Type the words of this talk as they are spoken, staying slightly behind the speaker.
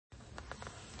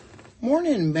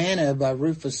Morning Manna by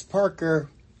Rufus Parker,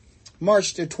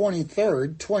 March the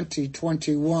 23rd,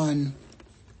 2021.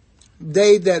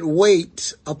 They that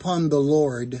wait upon the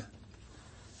Lord.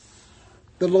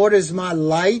 The Lord is my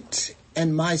light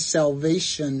and my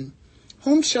salvation.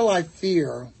 Whom shall I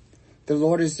fear? The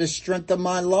Lord is the strength of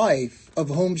my life. Of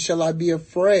whom shall I be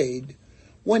afraid?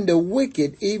 When the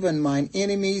wicked, even mine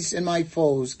enemies and my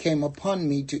foes, came upon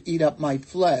me to eat up my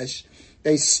flesh,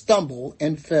 they stumbled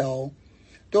and fell.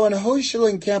 Though an host shall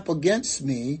encamp against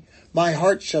me, my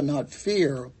heart shall not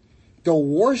fear. Though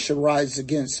war shall rise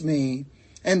against me,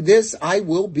 and this I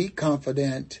will be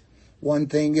confident. One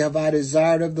thing have I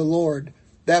desired of the Lord,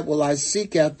 that will I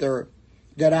seek after,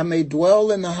 that I may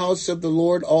dwell in the house of the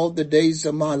Lord all the days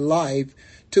of my life,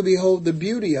 to behold the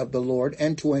beauty of the Lord,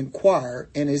 and to inquire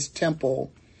in his temple.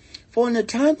 For in the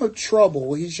time of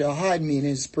trouble he shall hide me in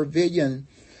his pavilion,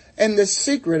 and the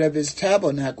secret of his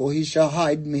tabernacle he shall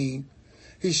hide me.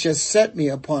 He shall set me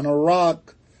upon a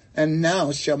rock, and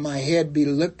now shall my head be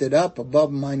lifted up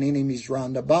above mine enemies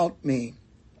round about me.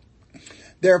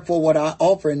 Therefore would I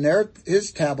offer in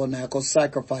his tabernacle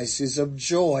sacrifices of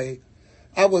joy.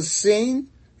 I will sing,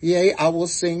 yea, I will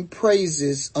sing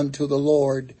praises unto the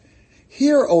Lord.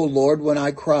 Hear, O Lord, when I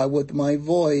cry with my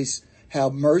voice.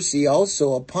 Have mercy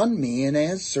also upon me, and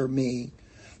answer me.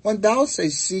 When thou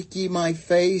sayest, seek ye my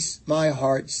face, my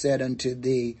heart said unto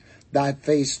thee, thy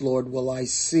face, Lord, will I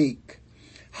seek.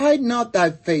 Hide not thy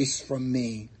face from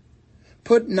me.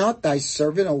 Put not thy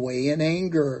servant away in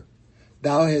anger.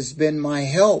 Thou hast been my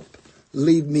help.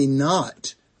 Leave me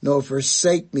not, nor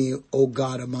forsake me, O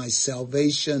God of my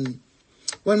salvation.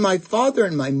 When my father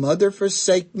and my mother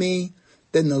forsake me,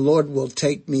 then the Lord will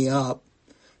take me up.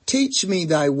 Teach me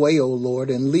thy way, O Lord,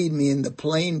 and lead me in the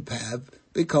plain path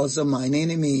because of mine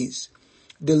enemies.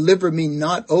 Deliver me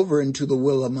not over into the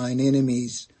will of mine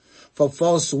enemies. For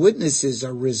false witnesses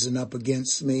are risen up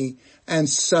against me, and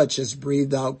such as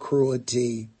breathe out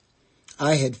cruelty.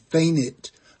 I had fainted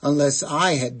unless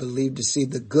I had believed to see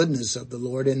the goodness of the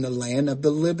Lord in the land of the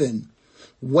living.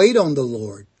 Wait on the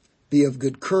Lord, be of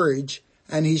good courage,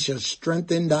 and he shall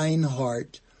strengthen thine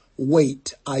heart.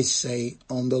 Wait, I say,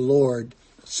 on the Lord.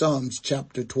 Psalms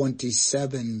chapter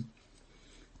 27.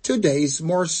 Today's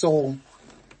morsel.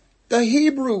 The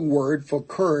Hebrew word for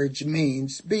courage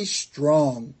means be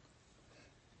strong.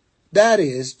 That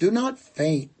is, do not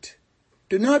faint.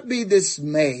 Do not be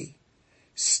dismayed.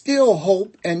 Still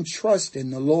hope and trust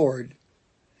in the Lord.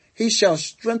 He shall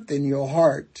strengthen your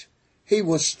heart. He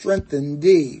will strengthen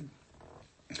thee.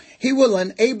 He will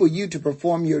enable you to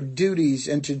perform your duties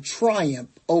and to triumph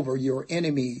over your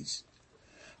enemies.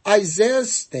 Isaiah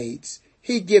states,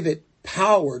 he giveth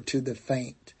power to the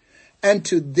faint, and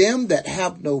to them that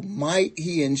have no might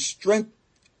he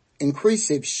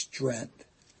increaseth strength.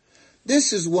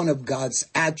 This is one of God's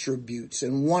attributes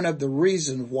and one of the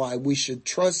reasons why we should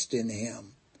trust in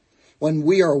him. When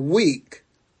we are weak,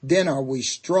 then are we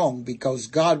strong, because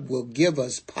God will give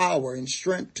us power and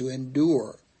strength to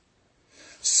endure.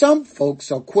 Some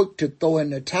folks are quick to throw in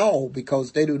the towel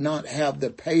because they do not have the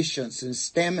patience and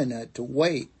stamina to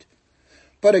wait.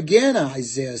 But again,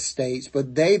 Isaiah states,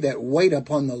 but they that wait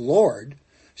upon the Lord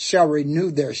shall renew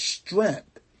their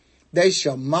strength. They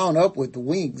shall mount up with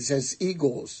wings as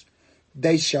eagles.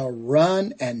 They shall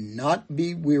run and not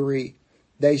be weary.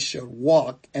 They shall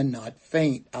walk and not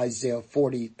faint. Isaiah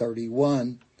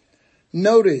 40:31.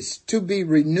 Notice, to be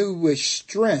renewed with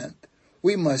strength,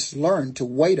 we must learn to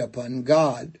wait upon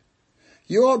God.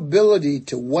 Your ability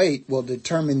to wait will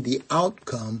determine the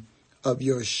outcome of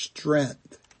your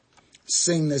strength.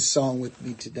 Sing this song with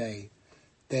me today.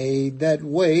 They that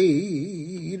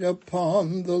wait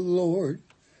upon the Lord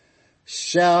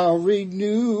shall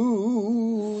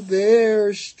renew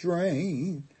their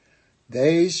strength.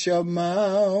 They shall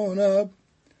mount up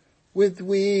with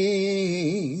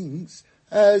wings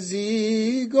as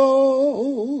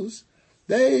eagles.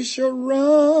 They shall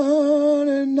run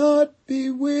and not be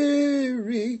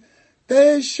weary.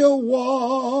 They shall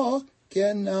walk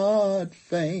and not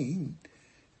faint.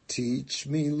 Teach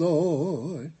me,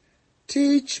 Lord,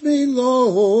 to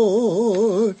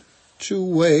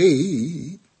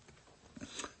wait.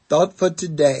 Thought for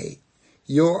today,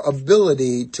 your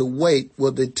ability to wait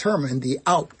will determine the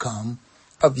outcome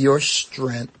of your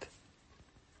strength.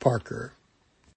 Parker.